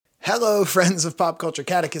Hello, friends of Pop Culture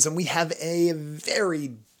Catechism. We have a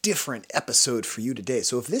very different episode for you today.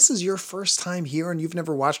 So if this is your first time here and you've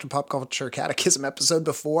never watched a Pop Culture Catechism episode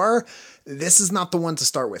before, this is not the one to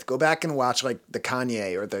start with. Go back and watch like the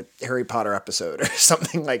Kanye or the Harry Potter episode or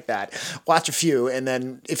something like that. Watch a few, and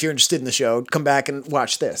then if you're interested in the show, come back and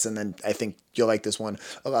watch this. And then I think you'll like this one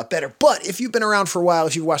a lot better. But if you've been around for a while,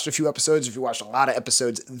 if you've watched a few episodes, if you watched a lot of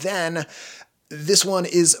episodes, then this one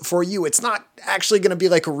is for you. It's not actually going to be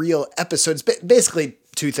like a real episode. It's basically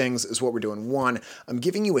two things is what we're doing. One, I'm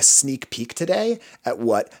giving you a sneak peek today at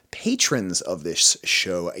what patrons of this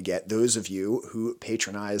show get. Those of you who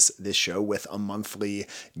patronize this show with a monthly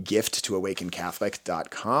gift to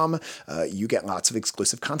awakencatholic.com, you get lots of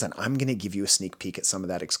exclusive content. I'm going to give you a sneak peek at some of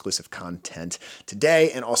that exclusive content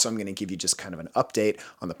today. And also I'm going to give you just kind of an update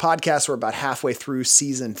on the podcast. We're about halfway through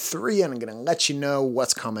season 3, and I'm going to let you know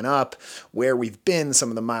what's coming up, where we've been, some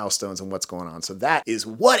of the milestones, and what's going on. So that is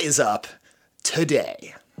what is up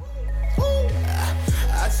today.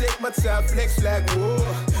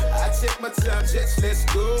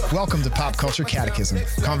 Welcome to Pop Culture Catechism,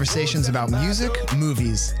 conversations about music,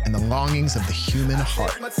 movies, and the longings of the human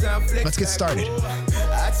heart. Let's get started.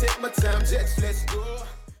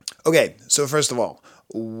 Okay, so first of all,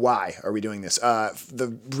 why are we doing this?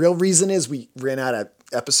 The real reason is we ran out of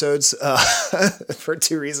episodes for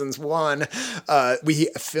two reasons. One, we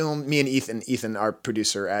filmed, me and Ethan, our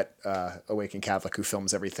producer at Awaken Catholic, who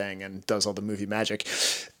films everything and does all the movie magic.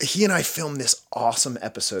 He and I filmed this awesome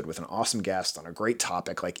episode with an awesome guest on a great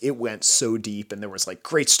topic. Like, it went so deep, and there was like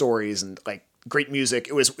great stories and like great music.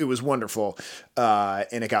 It was wonderful,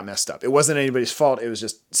 and it got messed up. It wasn't anybody's fault. It was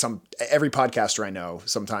just every podcaster I know,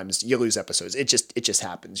 sometimes you lose episodes. It just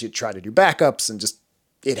happens. You try to do backups and just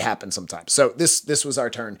it happens sometimes. So this was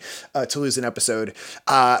our turn to lose an episode.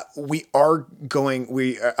 We are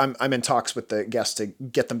going. I'm in talks with the guests to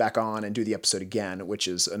get them back on and do the episode again, which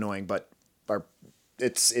is annoying, but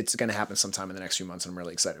it's going to happen sometime in the next few months, and I'm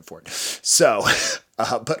really excited for it. So,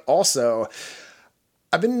 but also,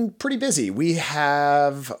 I've been pretty busy. We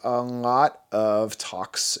have a lot of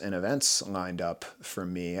talks and events lined up for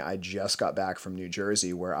me. I just got back from New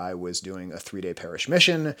Jersey, where I was doing a 3-day parish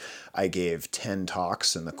mission. I gave 10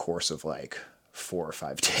 talks in the course of like 4 or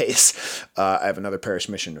 5 days. I have another parish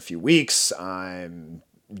mission in a few weeks. I'm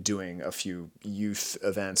doing a few youth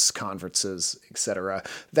events, conferences, etc.,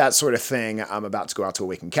 that sort of thing. I'm about to go out to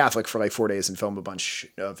Awaken Catholic for like 4 days and film a bunch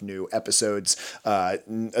of new episodes.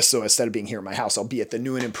 So instead of being here in my house, I'll be at the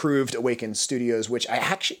new and improved Awaken Studios, which I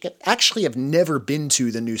actually have never been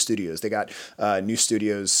to the new studios. They got new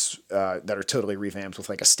studios that are totally revamped with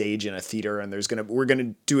like a stage and a theater, and we're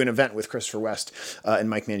gonna do an event with Christopher West and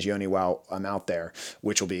Mike Mangione while I'm out there,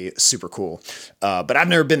 which will be super cool. But I've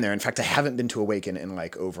never been there. In fact, I haven't been to Awaken in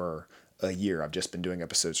like over a year. I've just been doing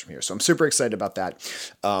episodes from here. So I'm super excited about that.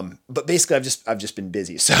 But basically I've just been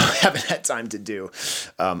busy. So I haven't had time to do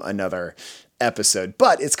another episode,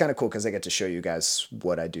 but it's kind of cool because I get to show you guys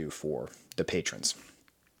what I do for the patrons.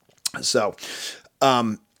 So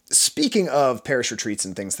speaking of parish retreats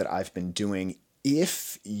and things that I've been doing,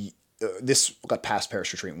 if this past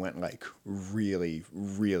parish retreat went like really,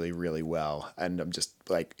 really, really well. And I'm just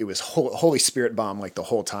like, it was Holy Spirit bomb like the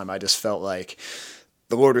whole time. I just felt like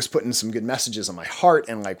the Lord was putting some good messages on my heart,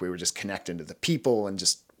 and like we were just connecting to the people, and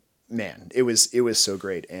just, man, it was so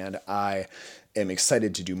great. And I am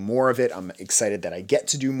excited to do more of it. I'm excited that I get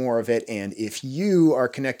to do more of it. And if you are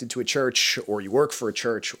connected to a church, or you work for a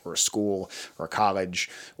church or a school or a college,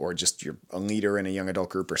 or just you're a leader in a young adult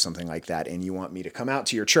group or something like that, and you want me to come out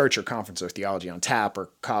to your church or conference or Theology on Tap or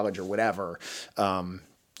college or whatever,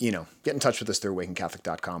 get in touch with us through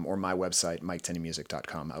awakencatholic.com or my website,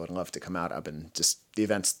 miketenneymusic.com. I would love to come out. The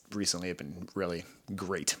events recently have been really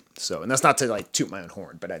great. So, and that's not to like toot my own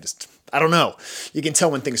horn, but I don't know. You can tell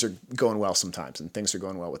when things are going well sometimes, and things are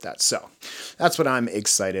going well with that. So that's what I'm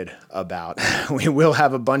excited about. We will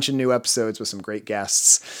have a bunch of new episodes with some great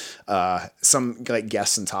guests, some like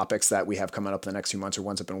guests and topics that we have coming up in the next few months, or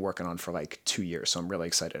ones I've been working on for like 2 years. So I'm really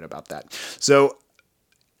excited about that. So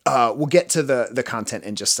we'll get to the content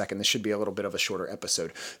in just a second. This should be a little bit of a shorter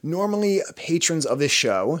episode. Normally, patrons of this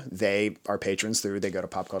show, they are patrons they go to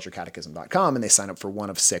popculturecatechism.com and they sign up for one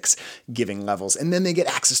of 6 giving levels. And then they get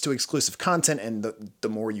access to exclusive content. And the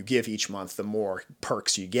more you give each month, the more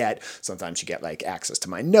perks you get. Sometimes you get like access to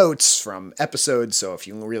my notes from episodes. So if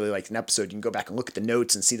you really liked an episode, you can go back and look at the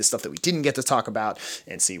notes and see the stuff that we didn't get to talk about,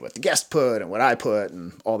 and see what the guest put and what I put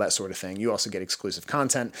and all that sort of thing. You also get exclusive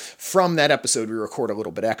content from that episode. We record a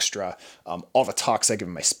little bit extra. All the talks I give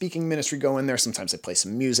in my speaking ministry go in there. Sometimes I play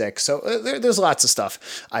some music. So there's lots of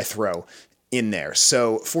stuff I throw in there.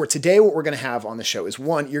 So for today, what we're going to have on the show is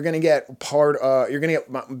one, you're going to get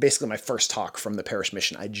basically my first talk from the parish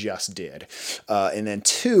mission I just did. And then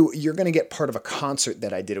two, you're going to get part of a concert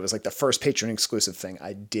that I did. It was like the first Patron exclusive thing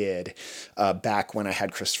I did back when I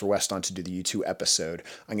had Christopher West on to do the U2 episode.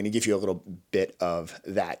 I'm going to give you a little bit of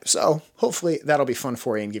that. So hopefully that'll be fun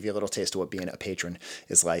for you and give you a little taste of what being a patron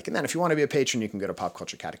is like. And then if you want to be a patron, you can go to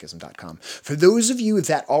popculturecatechism.com. For those of you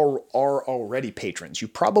that are already patrons, you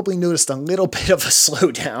probably noticed a little bit of a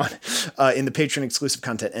slowdown in the Patron exclusive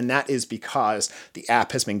content, and that is because the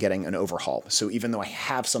app has been getting an overhaul. So even though I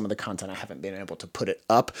have some of the content, I haven't been able to put it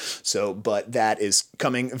up. But that is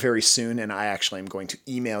coming very soon, and I actually am going to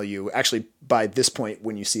email you. Actually, by this point,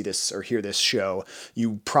 when you see this or hear this show,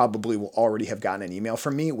 you probably will already have gotten an email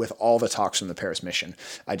from me with all the talks from the Paris mission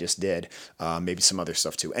I just did, maybe some other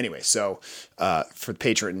stuff too. Anyway, so for the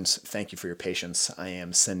patrons, thank you for your patience. I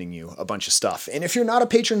am sending you a bunch of stuff. And if you're not a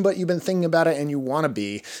patron, but you've been thinking about it and you want to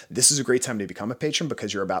be, this is a great time to become a patron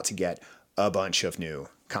because you're about to get a bunch of new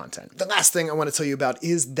content. The last thing I want to tell you about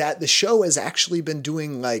is that the show has actually been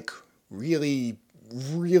doing like really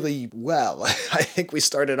well. I think we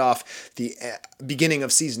started off the beginning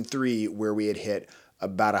of season 3 where we had hit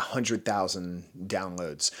about 100,000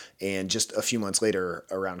 downloads. And just a few months later,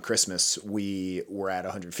 around Christmas, we were at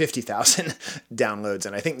 150,000 downloads.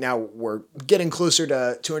 And I think now we're getting closer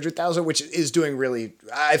to 200,000, which is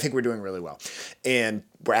I think we're doing really well. And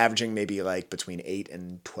we're averaging maybe like between 8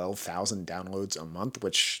 and 12,000 downloads a month,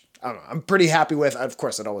 which I don't know, I'm pretty happy with. Of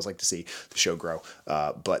course, I'd always like to see the show grow,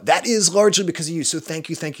 but that is largely because of you. So thank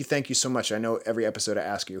you so much. I know every episode I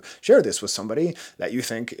ask you, share this with somebody that you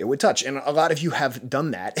think it would touch. And a lot of you have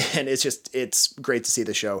done that. And it's great to see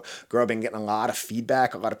the show grow. I've been getting a lot of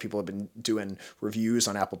feedback. A lot of people have been doing reviews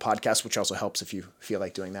on Apple Podcasts, which also helps if you feel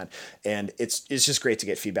like doing that. And it's just great to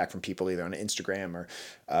get feedback from people either on Instagram or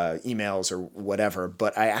emails or whatever.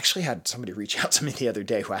 But I actually had somebody reach out to me the other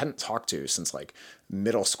day who I hadn't talked to since like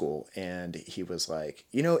middle school, and he was like,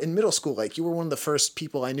 in middle school, like you were one of the first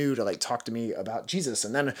people I knew to like talk to me about Jesus,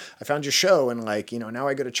 and then I found your show, and like now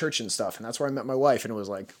I go to church and stuff, and that's where I met my wife. And it was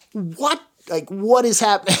like, what is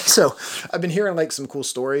happening? So I've been hearing like some cool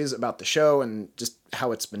stories about the show and just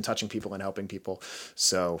how it's been touching people and helping people.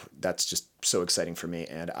 So that's just so exciting for me,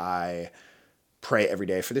 and I pray every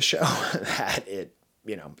day for the show that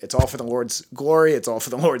it's all for the Lord's glory, it's all for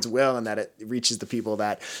the Lord's will, and that it reaches the people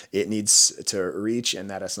that it needs to reach, and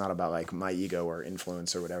that it's not about like my ego or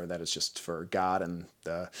influence or whatever, that it's just for God and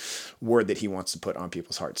the word that he wants to put on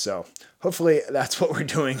people's hearts. So hopefully that's what we're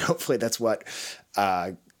doing. Hopefully that's what,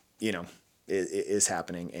 is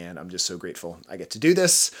happening, and I'm just so grateful I get to do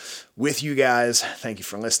this with you guys. Thank you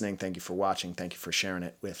for listening. Thank you for watching. Thank you for sharing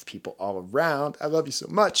it with people all around. I love you so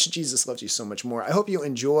much. Jesus loves you so much more. I hope you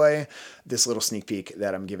enjoy this little sneak peek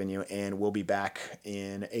that I'm giving you, and we'll be back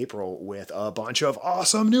in April with a bunch of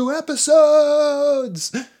awesome new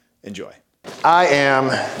episodes. Enjoy. I am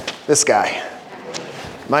this guy.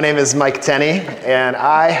 My name is Mike Tenney, and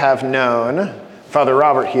I have known Father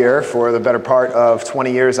Robert here for the better part of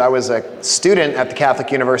 20 years. I was a student at the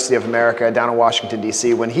Catholic University of America down in Washington,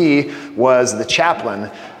 D.C. when he was the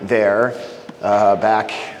chaplain there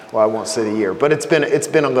back, well, I won't say the year, but it's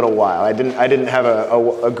been a little while. I didn't have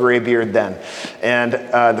a gray beard then. And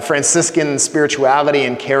the Franciscan spirituality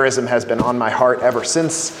and charism has been on my heart ever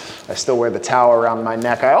since. I still wear the towel around my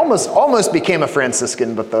neck. I almost became a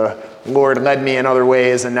Franciscan, but the Lord led me in other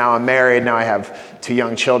ways, and now I'm married. Now I have 2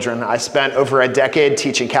 young children. I spent over a decade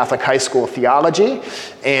teaching Catholic high school theology,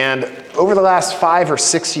 and over the last 5 or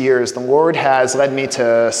 6 years, the Lord has led me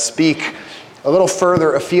to speak a little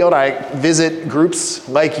further afield. I visit groups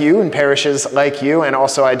like you and parishes like you, and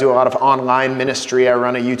also I do a lot of online ministry. I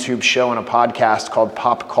run a YouTube show and a podcast called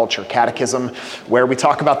Pop Culture Catechism, where we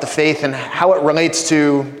talk about the faith and how it relates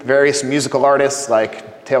to various musical artists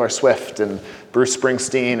like Taylor Swift and Bruce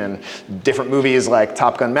Springsteen, and different movies like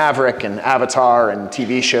Top Gun Maverick and Avatar, and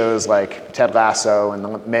TV shows like Ted Lasso and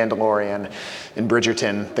The Mandalorian and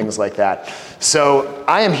Bridgerton, things like that. So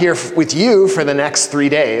I am here with you for the next 3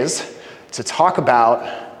 days to talk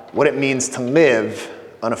about what it means to live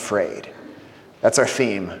unafraid. That's our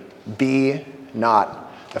theme. Be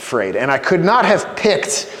not afraid. And I could not have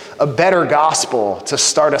picked a better gospel to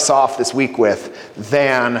start us off this week with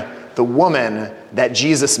than the woman that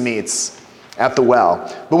Jesus meets at the well.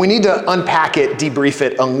 But we need to unpack it, debrief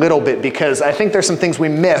it a little bit, because I think there's some things we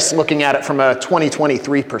miss looking at it from a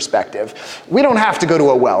 2023 perspective. We don't have to go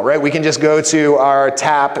to a well, right? We can just go to our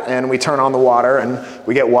tap and we turn on the water and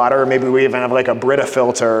we get water. Maybe we even have like a Brita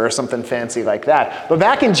filter or something fancy like that. But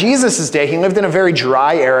back in Jesus' day, he lived in a very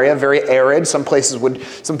dry area, very arid. Some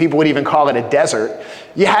people would even call it a desert.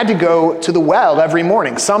 You had to go to the well every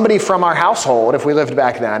morning. Somebody from our household, if we lived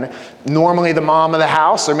back then, normally the mom of the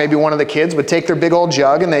house or maybe one of the kids would take their big old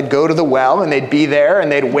jug and they'd go to the well and they'd be there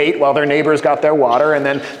and they'd wait while their neighbors got their water, and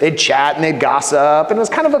then they'd chat and they'd gossip, and it was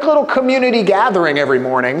kind of a little community gathering every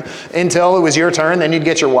morning until it was your turn. Then you'd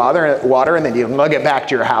get your water and then you'd lug it back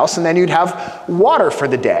to your house and then you'd have water for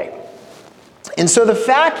the day. And so the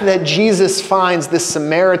fact that Jesus finds this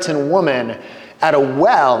Samaritan woman at a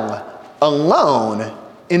well alone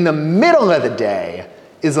in the middle of the day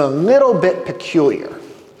is a little bit peculiar.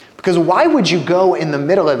 Because why would you go in the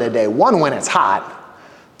middle of the day? One, when it's hot.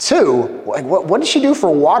 Two, like what did she do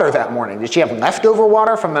for water that morning? Did she have leftover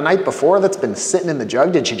water from the night before that's been sitting in the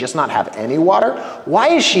jug? Did she just not have any water? Why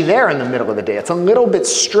is she there in the middle of the day? It's a little bit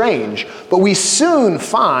strange, but we soon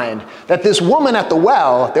find that this woman at the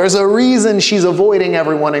well, there's a reason she's avoiding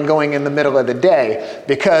everyone and going in the middle of the day,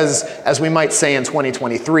 because, as we might say in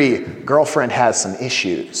 2023, girlfriend has some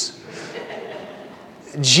issues.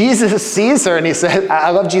 Jesus sees her and he said, I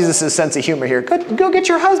love Jesus' sense of humor here. Go get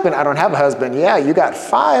your husband. I don't have a husband. Yeah, you got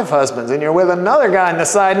 5 husbands and you're with another guy on the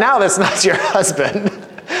side now that's not your husband.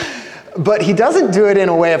 But he doesn't do it in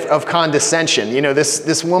a way of condescension. You know,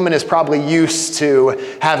 this woman is probably used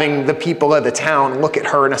to having the people of the town look at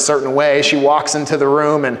her in a certain way. She walks into the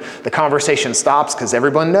room and the conversation stops because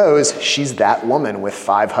everyone knows she's that woman with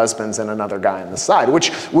 5 husbands and another guy on the side,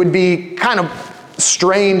 which would be kind of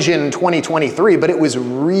strange in 2023, but it was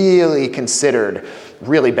really considered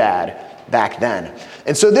really bad back then.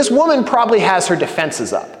 And so this woman probably has her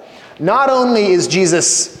defenses up. Not only is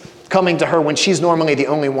Jesus coming to her when she's normally the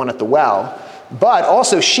only one at the well, but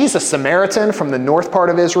also she's a Samaritan from the north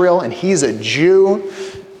part of Israel, and he's a Jew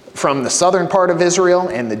from the southern part of Israel,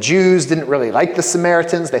 and the Jews didn't really like the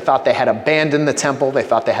Samaritans. They thought they had abandoned the temple. They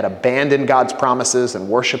thought they had abandoned God's promises and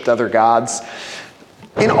worshiped other gods.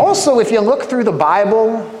 And also, if you look through the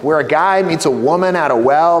Bible, where a guy meets a woman at a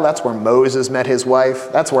well, that's where Moses met his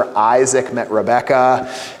wife. That's where Isaac met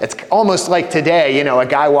Rebekah. It's almost like today, you know, a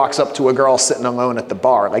guy walks up to a girl sitting alone at the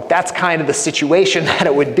bar. Like, that's kind of the situation that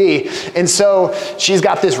it would be. And so she's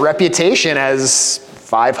got this reputation as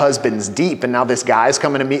 5 husbands deep, and now this guy's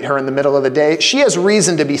coming to meet her in the middle of the day. She has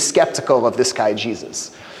reason to be skeptical of this guy,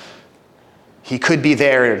 Jesus. He could be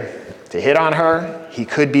there to hit on her. He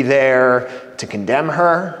could be there to condemn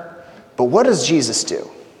her. But what does Jesus do?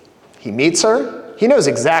 He meets her. He knows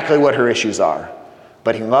exactly what her issues are.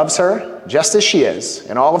 But he loves her just as she is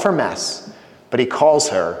in all of her mess. But he calls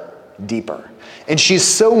her deeper. And she's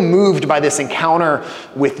so moved by this encounter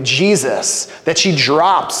with Jesus that she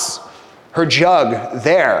drops her jug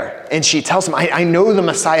there. And she tells him, I know the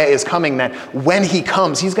Messiah is coming, that when he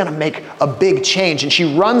comes, he's going to make a big change. And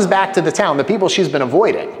she runs back to the town, the people she's been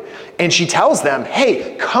avoiding. And she tells them,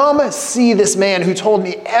 hey, come see this man who told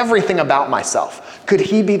me everything about myself. Could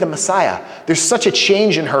he be the Messiah? There's such a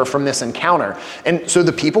change in her from this encounter. And so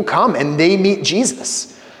the people come and they meet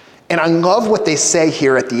Jesus. And I love what they say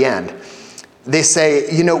here at the end. They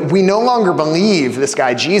say, you know, we no longer believe this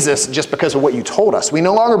guy Jesus just because of what you told us. We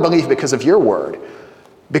no longer believe because of your word.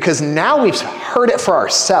 Because now we've heard it for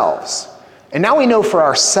ourselves. And now we know for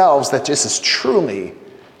ourselves that this is truly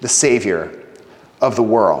the Savior of the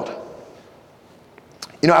world.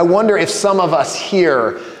 You know, I wonder if some of us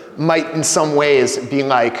here might in some ways be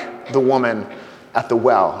like the woman at the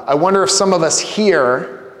well. I wonder if some of us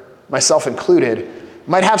here, myself included,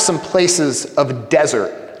 might have some places of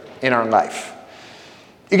desert in our life.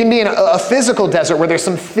 You can be in a physical desert where there's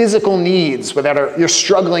some physical needs that you're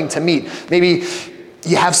struggling to meet. Maybe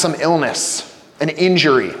you have some illness, an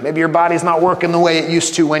injury. Maybe your body's not working the way it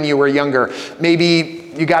used to when you were younger. Maybe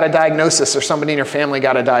you got a diagnosis or somebody in your family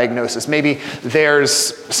got a diagnosis. Maybe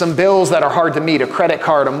there's some bills that are hard to meet, a credit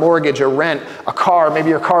card, a mortgage, a rent, a car. Maybe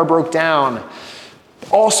your car broke down.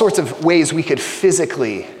 All sorts of ways we could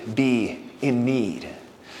physically be in need.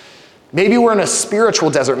 Maybe we're in a spiritual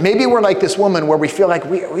desert. Maybe we're like this woman where we feel like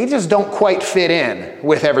we just don't quite fit in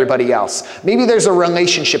with everybody else. Maybe there's a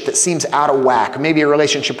relationship that seems out of whack. Maybe a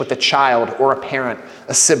relationship with a child or a parent,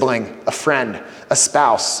 a sibling, a friend, a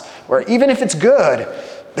spouse. Or even if it's good,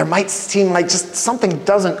 there might seem like just something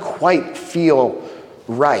doesn't quite feel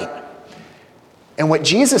right. And what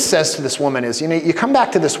Jesus says to this woman is, you know, you come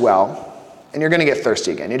back to this well and you're going to get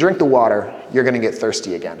thirsty again. You drink the water, you're going to get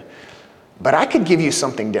thirsty again. But I could give you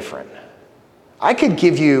something different. I could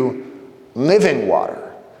give you living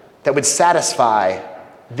water that would satisfy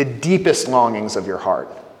the deepest longings of your heart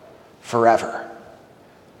forever.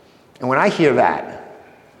 And when I hear that,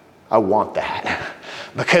 I want that.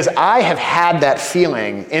 Because I have had that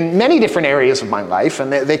feeling in many different areas of my life,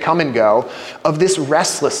 and they come and go, of this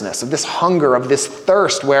restlessness, of this hunger, of this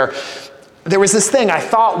thirst, where there was this thing I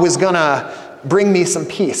thought was gonna bring me some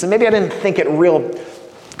peace. And maybe I didn't think it real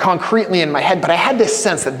concretely in my head, but I had this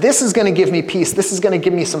sense that this is gonna give me peace, this is gonna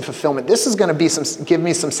give me some fulfillment, this is gonna give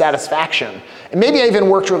me some satisfaction. And maybe I even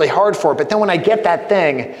worked really hard for it, but then when I get that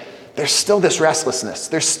thing, there's still this restlessness,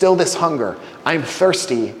 there's still this hunger. I'm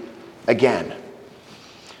thirsty again.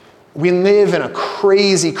 We live in a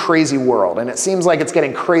crazy, crazy world, and it seems like it's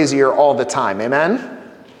getting crazier all the time. Amen?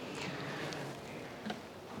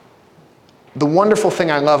 The wonderful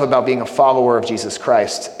thing I love about being a follower of Jesus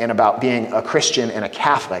Christ and about being a Christian and a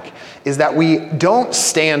Catholic is that we don't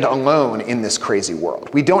stand alone in this crazy world.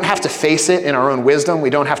 We don't have to face it in our own wisdom. We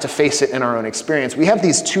don't have to face it in our own experience. We have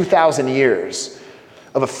these 2,000 years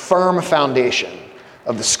of a firm foundation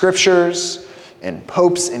of the scriptures and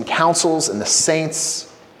popes and councils and the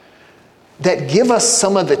saints that give us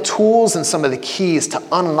some of the tools and some of the keys to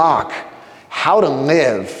unlock how to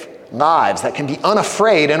live lives that can be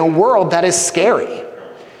unafraid in a world that is scary.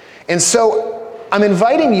 And so I'm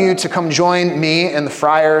inviting you to come join me and the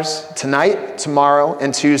friars tonight, tomorrow,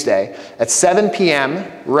 and Tuesday at 7 p.m.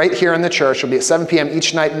 right here in the church. It'll be at 7 p.m.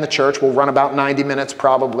 each night in the church. We'll run about 90 minutes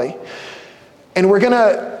probably. And we're going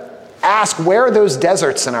to ask, where are those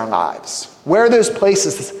deserts in our lives? Where are those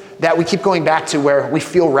places that we keep going back to where we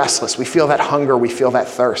feel restless, we feel that hunger, we feel that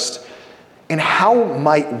thirst? And how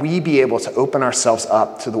might we be able to open ourselves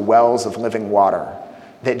up to the wells of living water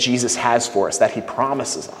that Jesus has for us, that he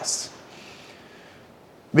promises us?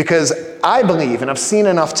 Because I believe, and I've seen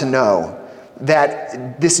enough to know,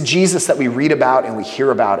 that this Jesus that we read about and we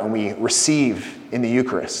hear about and we receive in the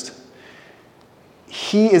Eucharist,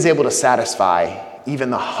 he is able to satisfy even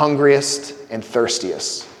the hungriest and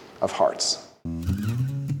thirstiest of hearts.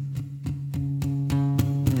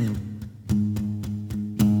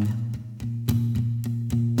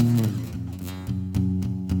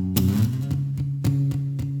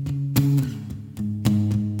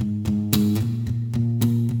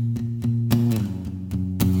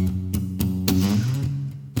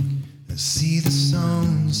 See the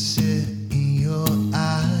sun set in your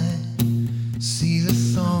eye, see the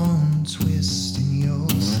thorn twist in your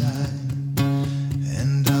side,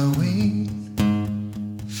 and I wait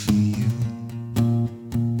for you.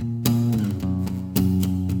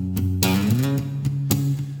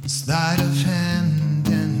 Sleight of hand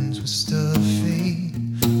and twist of fate,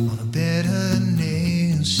 on a bed of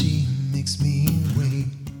nails she makes me wait,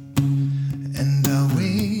 and I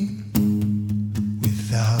wait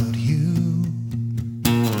without you.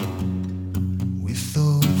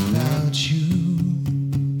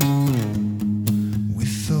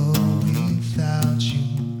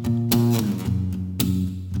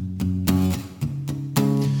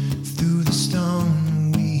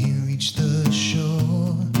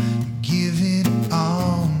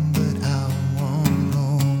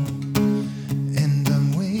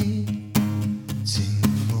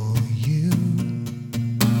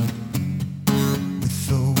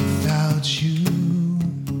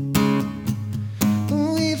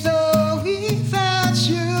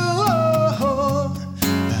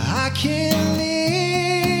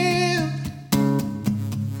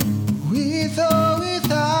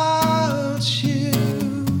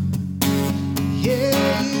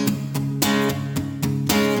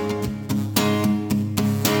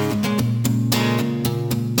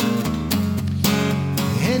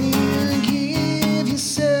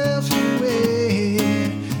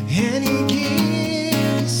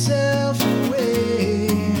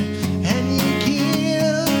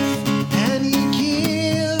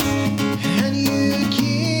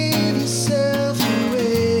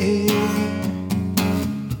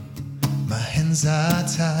 Are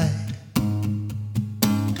tied,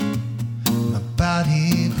 my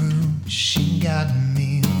body bruised, she got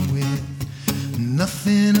me with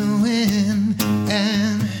nothing to win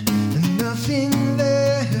and nothing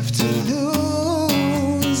left to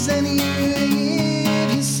lose, and you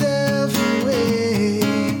give yourself away,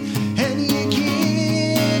 and you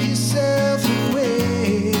give yourself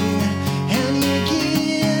away, and you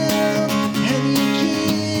give, and you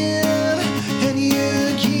give, and you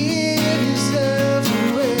give yourself away.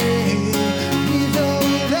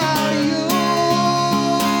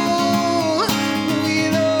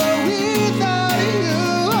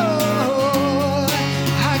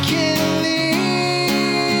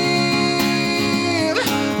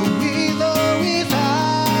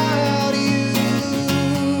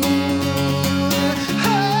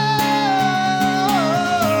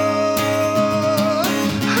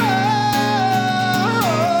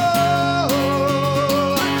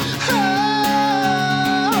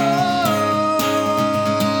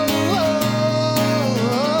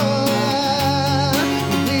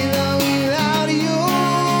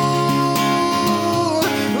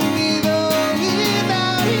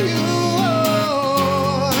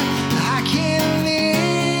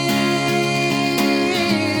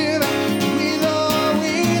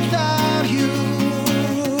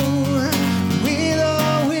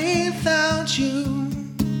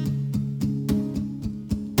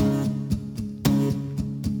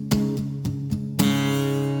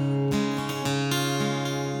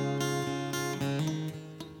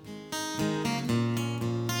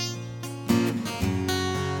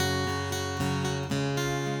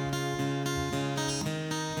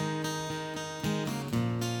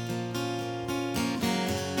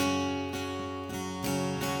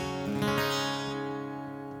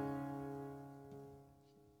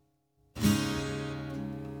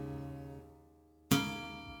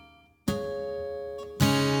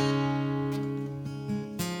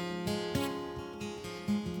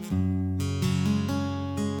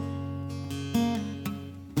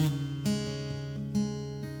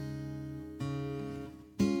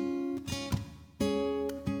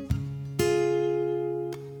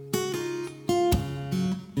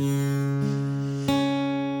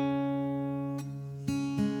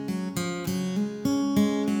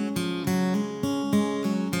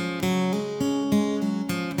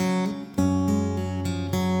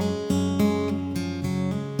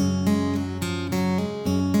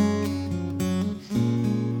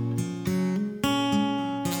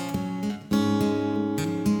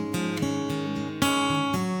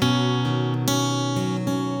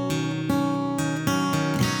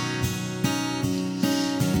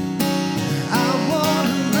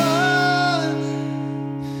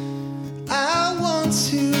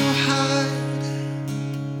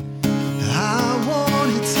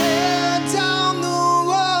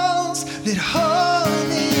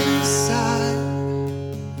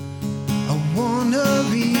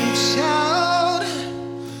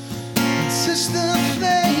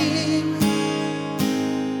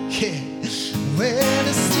 yeah, where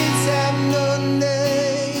the streets have no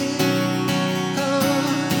name.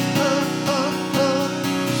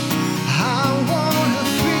 I wanna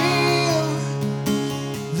feel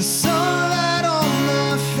the sunlight on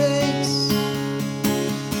my face.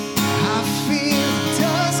 I feel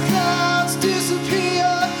dust clouds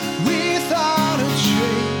disappear without a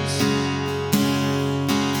trace.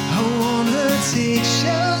 I wanna take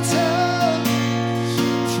shelter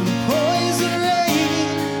from poison rain,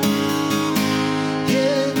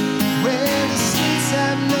 yeah, where the streets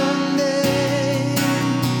have no name.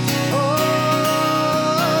 Oh,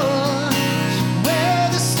 where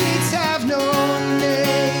the streets have no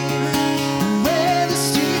name, where the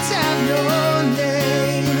streets have no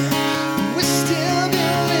name. We're still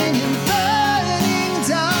building and burning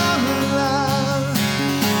down love,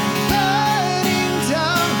 burning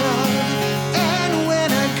down love. And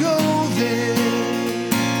when I go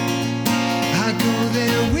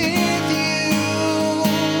there with you.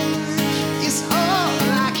 It's all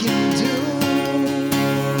I can do.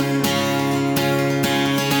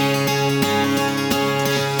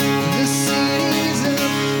 The city's in a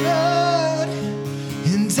flood,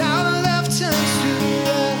 and our love turns to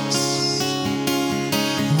rust.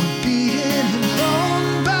 We're being blown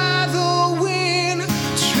by the wind,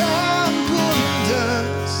 trampled in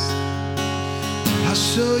dust. I'll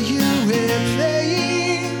show you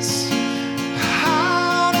airplanes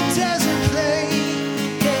on a desert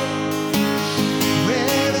plain, yeah,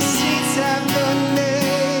 where the streets have no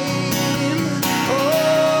name. Oh,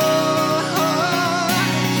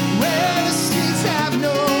 where the streets have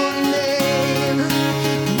no name,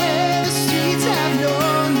 where the streets have no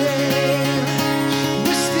name.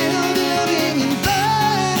 We're still building and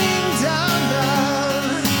burning down love.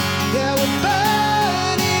 Yeah, we're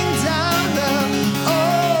burning down love.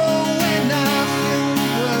 Oh, when I feel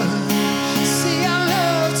blood, see our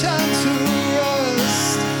love turn to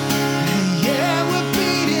rust. Yeah, we're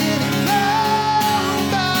beating it down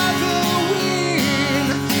by the wind,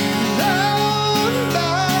 down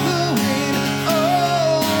by the wind.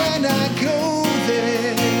 Oh, when I go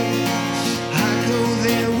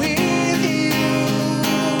there with you.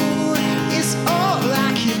 It's all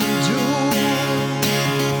I can do.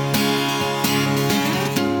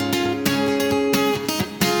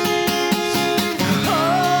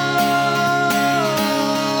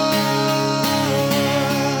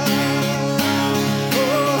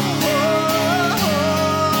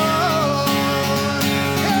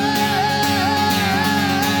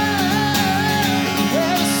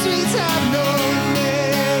 Where the streets have no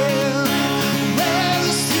name, where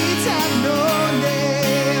the streets have no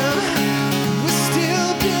name. We're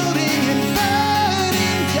still building and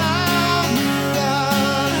burning down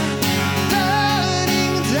love,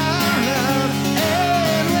 burning down love.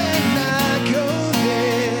 And when I go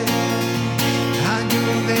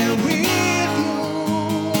there with you.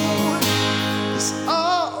 It's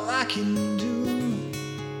all I can do.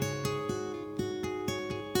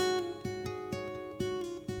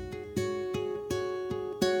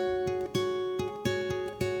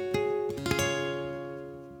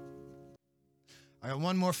 I got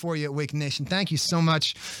one more for you, Awaken Nation. Thank you so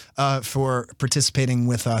much for participating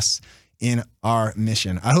with us in our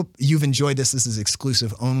mission. I hope you've enjoyed this. This is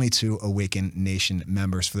exclusive only to Awaken Nation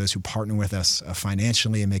members, for those who partner with us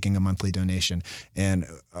financially and making a monthly donation. And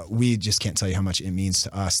we just can't tell you how much it means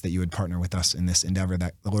to us that you would partner with us in this endeavor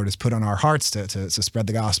that the Lord has put on our hearts to spread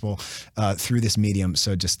the gospel through this medium.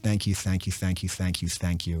 So just thank you, thank you, thank you, thank you,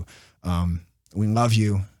 thank you. We love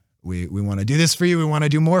you. We want to do this for you. We want to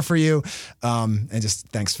do more for you. And just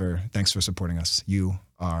thanks for supporting us. You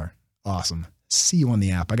are awesome. See you on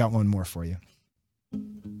the app. I got one more for you.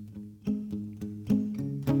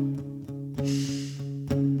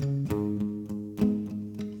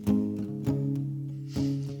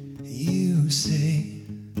 You say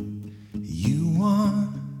you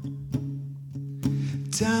want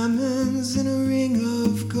diamonds in a ring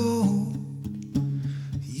of gold.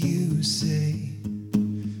 You say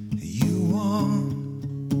you want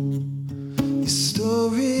your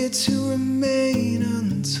story to remain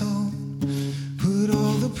untold. Put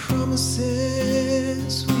all the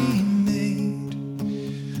promises we made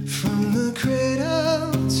from the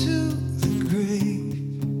cradle to the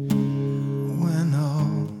grave, when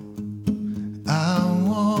all I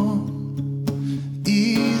want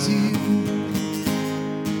is you.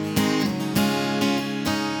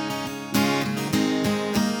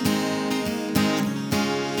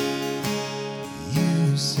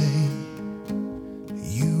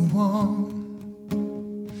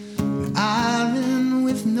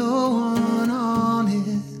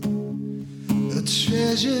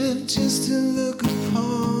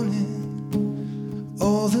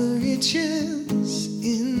 reaches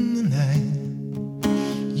in the night.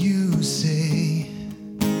 You say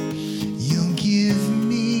you'll give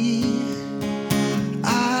me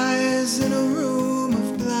eyes in a room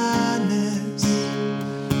of blindness,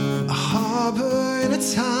 a harbor in a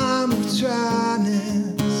time of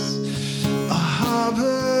dryness, a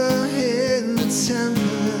harbor in the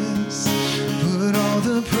tempest. But all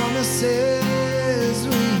the promises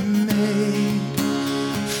we made,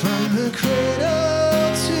 from the cradle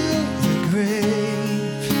to the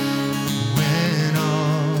grave, when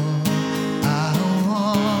all I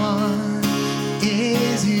want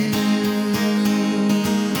is you.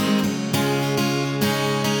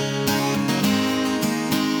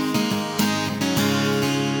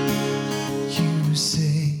 You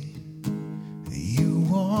say you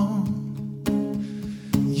want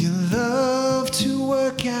your love to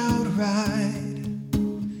work out right,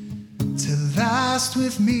 to last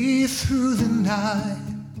with me through the night.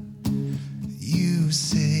 You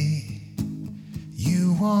say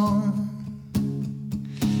you want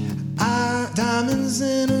diamonds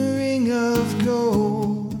in a ring of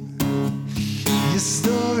gold, your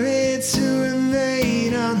story to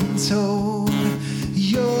remain untold,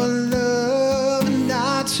 your love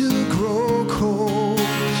not to grow cold.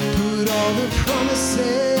 Put all the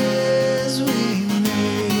promises we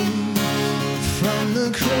made, from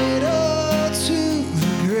the cradle to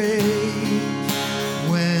the grave,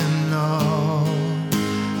 when all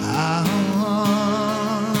I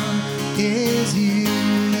want is you.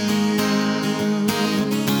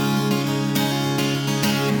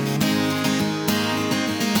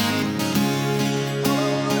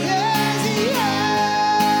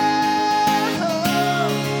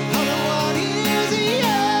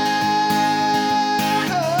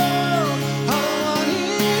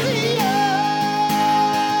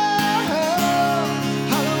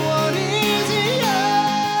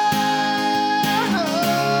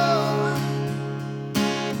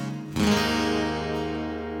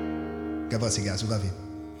 God bless you guys. We love you.